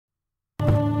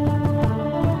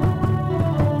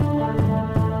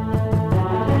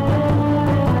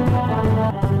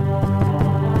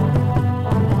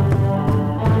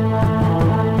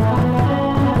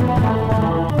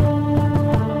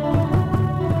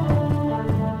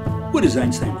What is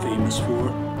Einstein famous for?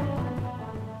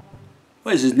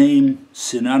 Why is his name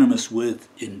synonymous with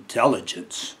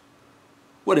intelligence?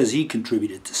 What has he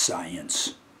contributed to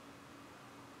science?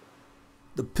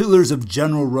 The pillars of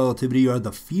general relativity are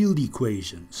the field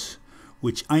equations,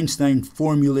 which Einstein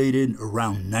formulated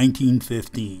around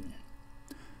 1915.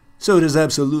 So it is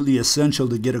absolutely essential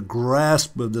to get a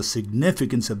grasp of the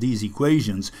significance of these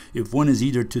equations if one is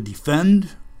either to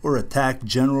defend or attack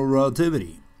general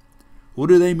relativity. What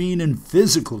do they mean in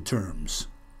physical terms?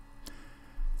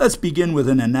 Let's begin with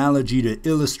an analogy to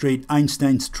illustrate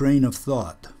Einstein's train of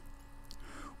thought.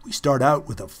 We start out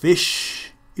with a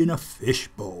fish in a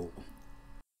fishbowl.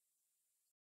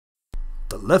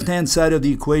 The left-hand side of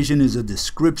the equation is a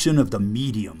description of the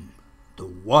medium, the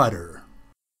water.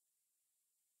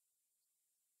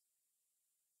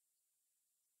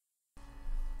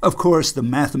 Of course, the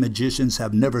mathematicians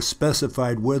have never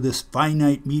specified where this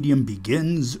finite medium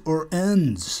begins or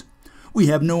ends. We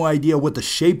have no idea what the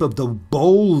shape of the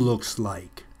bowl looks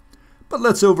like. But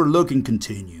let's overlook and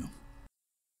continue.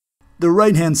 The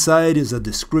right-hand side is a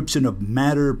description of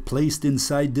matter placed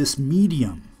inside this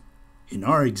medium. In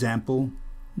our example,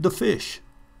 the fish.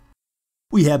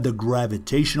 We have the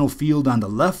gravitational field on the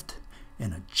left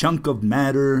and a chunk of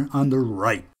matter on the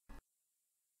right.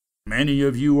 Many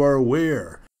of you are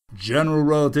aware, general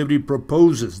relativity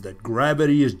proposes that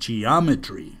gravity is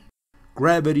geometry.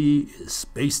 Gravity is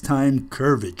space-time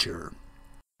curvature.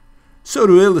 So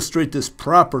to illustrate this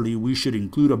properly, we should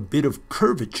include a bit of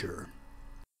curvature.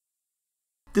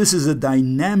 This is a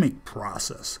dynamic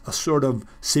process, a sort of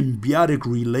symbiotic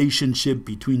relationship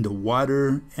between the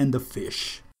water and the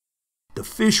fish. The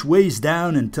fish weighs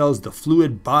down and tells the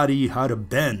fluid body how to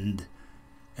bend,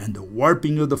 and the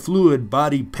warping of the fluid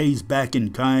body pays back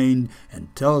in kind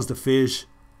and tells the fish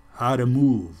how to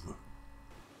move.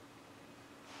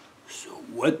 So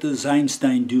what does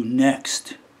Einstein do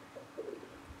next?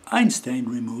 Einstein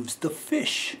removes the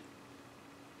fish.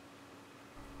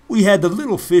 We had the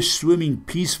little fish swimming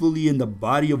peacefully in the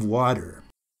body of water.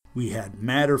 We had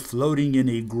matter floating in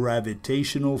a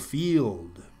gravitational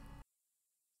field.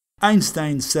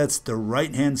 Einstein sets the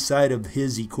right-hand side of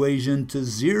his equation to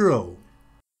 0.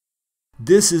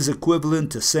 This is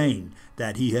equivalent to saying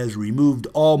that he has removed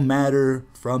all matter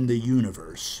from the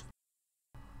universe.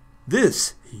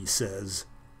 This, he says,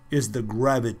 is the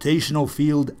gravitational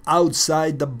field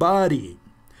outside the body.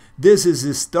 This is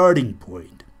his starting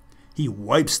point. He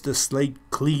wipes the slate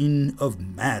clean of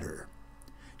matter.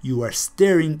 You are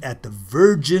staring at the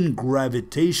virgin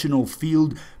gravitational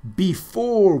field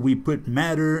before we put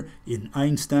matter in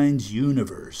Einstein's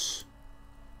universe.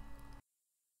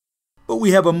 But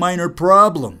we have a minor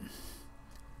problem.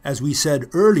 As we said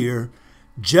earlier,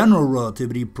 general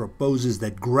relativity proposes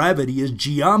that gravity is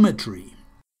geometry.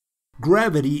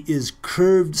 Gravity is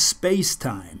curved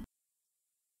space-time.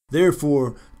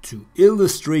 Therefore, to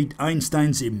illustrate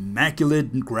Einstein's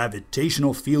immaculate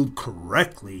gravitational field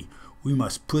correctly, we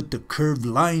must put the curved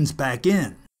lines back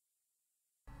in.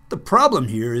 The problem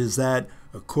here is that,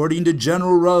 according to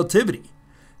general relativity,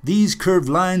 these curved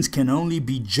lines can only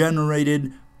be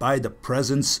generated by the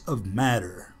presence of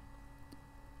matter.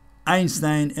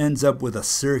 Einstein ends up with a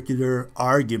circular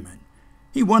argument.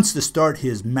 He wants to start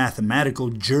his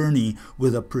mathematical journey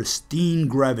with a pristine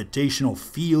gravitational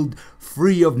field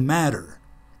free of matter.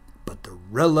 But the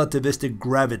relativistic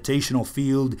gravitational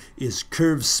field is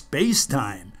curved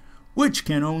space-time, which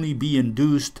can only be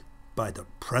induced by the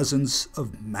presence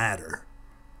of matter.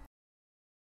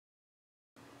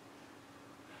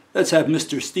 Let's have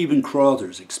Mr. Stephen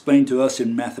Crothers explain to us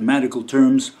in mathematical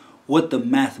terms what the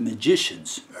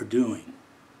mathematicians are doing.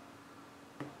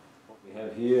 What we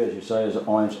have here, as you say,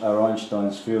 are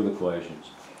Einstein's field equations.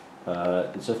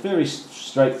 It's a very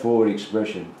straightforward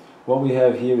expression. What we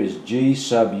have here is G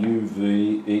sub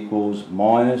uv equals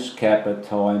minus kappa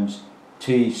times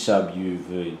T sub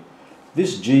uv.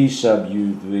 This G sub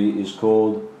uv is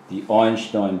called the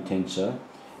Einstein tensor,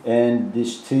 and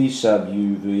this T sub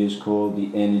uv is called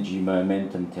the energy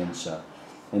momentum tensor.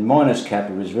 And minus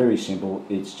kappa is very simple,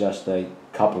 it's just a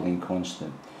coupling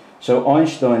constant. So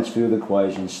Einstein's field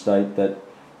equations state that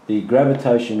the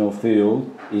gravitational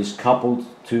field is coupled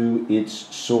to its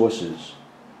sources.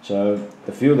 So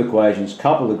the field equations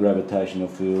couple the gravitational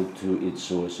field to its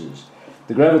sources.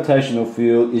 The gravitational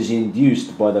field is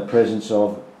induced by the presence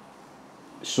of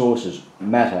sources,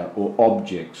 matter or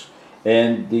objects,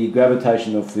 and the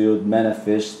gravitational field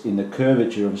manifests in the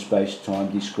curvature of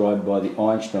space-time described by the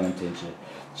Einstein tensor.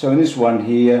 So in this one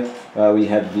here we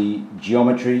have the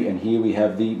geometry, and here we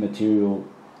have the material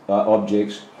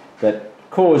objects that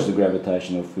cause the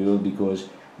gravitational field, because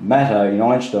matter in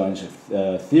Einstein's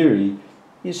theory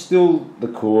is still the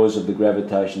cause of the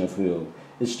gravitational field.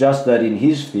 It's just that in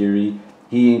his theory,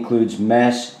 he includes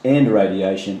mass and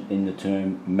radiation in the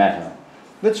term matter.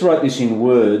 Let's write this in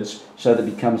words so that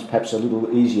it becomes perhaps a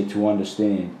little easier to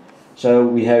understand. So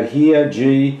we have here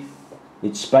G,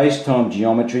 it's space-time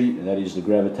geometry, that is the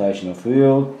gravitational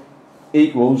field,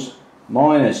 equals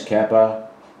minus kappa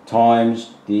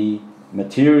times the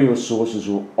material sources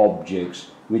or objects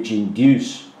which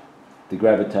induce the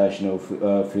gravitational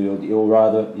field, or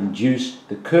rather induce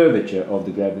the curvature of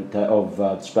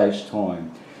the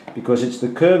space-time, because it's the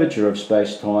curvature of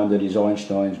space-time that is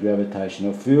Einstein's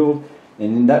gravitational field,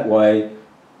 and in that way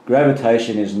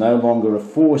gravitation is no longer a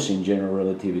force in general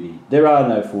relativity. There are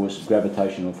no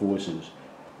gravitational forces,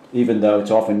 even though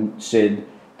it's often said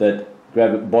that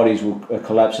bodies will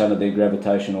collapse under their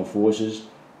gravitational forces.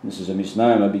 This is a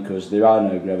misnomer because there are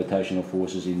no gravitational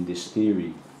forces in this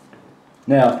theory.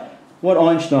 Now, what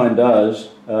Einstein does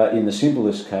in the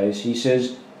simplest case, he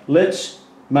says, let's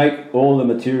make all the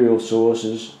material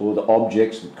sources or the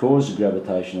objects that cause the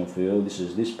gravitational field, this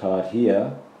is this part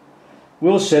here,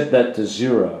 we'll set that to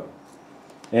 0.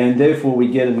 And therefore we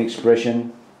get an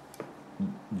expression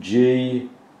G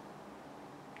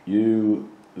U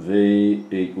V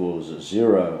equals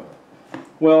 0.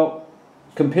 Well,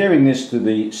 comparing this to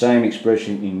the same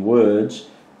expression in words,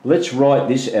 let's write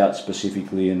this out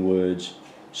specifically in words.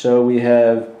 So we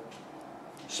have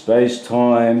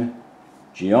space-time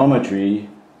geometry,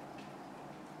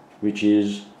 which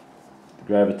is the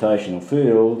gravitational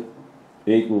field,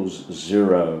 equals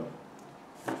 0.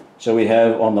 So we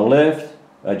have on the left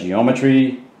a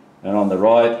geometry and on the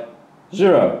right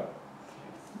 0.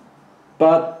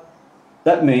 But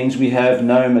that means we have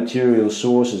no material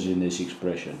sources in this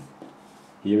expression.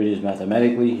 Here it is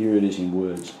mathematically, here it is in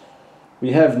words.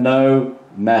 We have no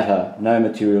matter, no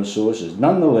material sources.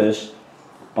 Nonetheless,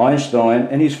 Einstein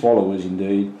and his followers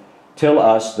indeed tell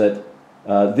us that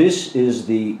this is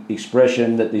the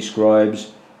expression that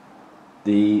describes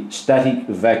the static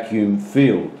vacuum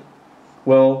field.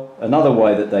 Well, another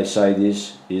way that they say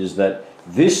this is that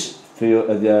this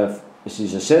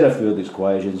is a set of field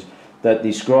equations that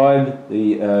describe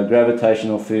the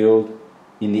gravitational field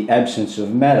in the absence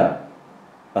of matter.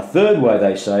 A third way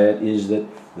they say it is that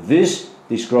this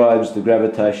describes the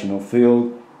gravitational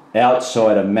field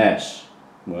outside a mass.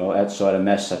 Well, outside a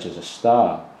mass such as a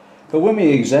star. But when we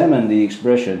examine the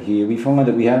expression here, we find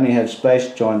that we only have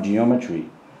space-time geometry.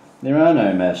 There are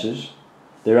no masses,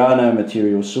 there are no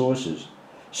material sources.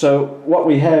 So what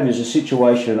we have is a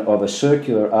situation of a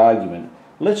circular argument.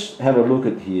 Let's have a look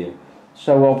at here.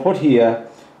 So I'll put here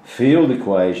field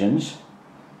equations,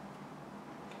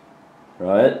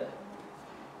 right?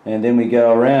 And then we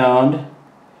go around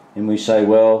and we say,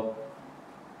 well,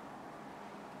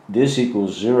 this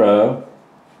equals 0,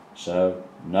 so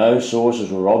no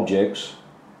sources or objects,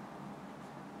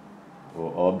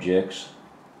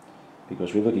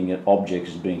 because we're looking at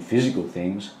objects as being physical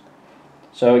things.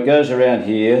 So it goes around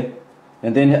here,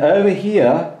 and then over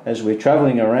here, as we're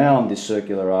travelling around this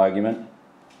circular argument,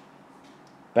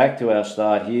 back to our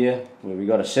start here, where we've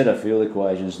got a set of field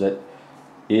equations that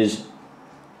is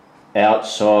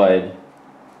outside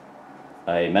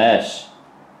a mass,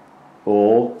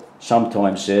 or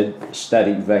sometimes said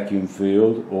static vacuum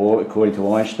field, or according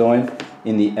to Einstein,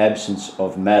 in the absence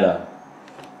of matter.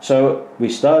 So we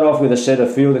start off with a set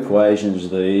of field equations,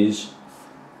 these.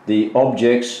 The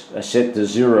objects are set to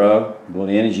 0, well,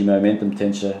 the energy momentum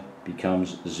tensor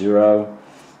becomes 0.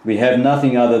 We have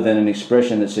nothing other than an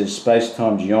expression that says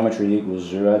space-time geometry equals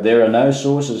 0. There are no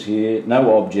sources here,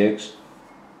 no objects,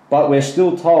 but we're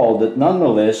still told that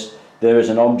nonetheless there is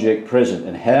an object present.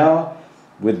 And how?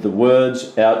 With the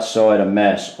words outside a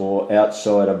mass or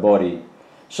outside a body.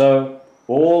 So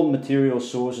all material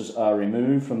sources are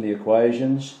removed from the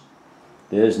equations.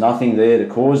 There's nothing there to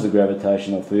cause the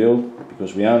gravitational field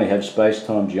because we only have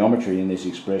space-time geometry in this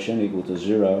expression equal to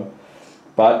 0.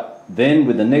 But then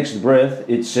with the next breath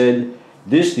it said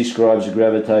this describes a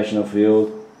gravitational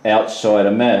field outside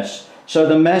a mass. So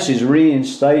the mass is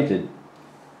reinstated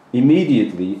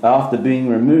immediately after being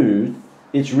removed.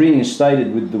 It's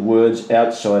reinstated with the words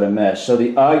outside a mass. So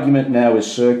the argument now is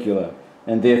circular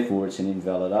and therefore it's an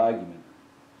invalid argument.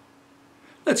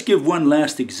 Let's give one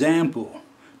last example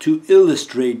to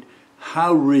illustrate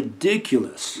how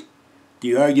ridiculous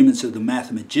the arguments of the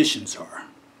mathematicians are.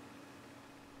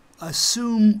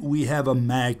 Assume we have a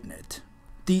magnet.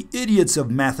 The idiots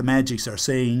of mathematics are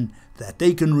saying that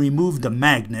they can remove the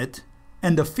magnet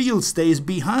and the field stays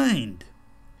behind.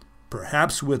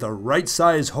 Perhaps with a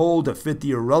right-size hole to fit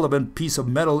the irrelevant piece of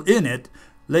metal in it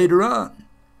later on.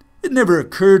 It never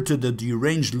occurred to the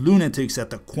deranged lunatics at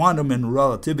the quantum and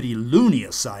relativity loony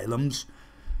asylums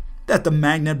that the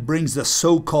magnet brings the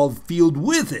so-called field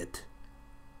with it.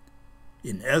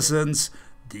 In essence,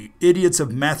 the idiots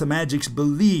of mathematics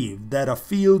believe that a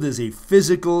field is a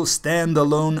physical,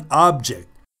 standalone object.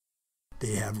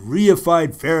 They have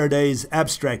reified Faraday's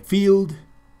abstract field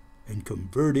and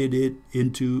converted it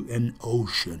into an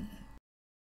ocean.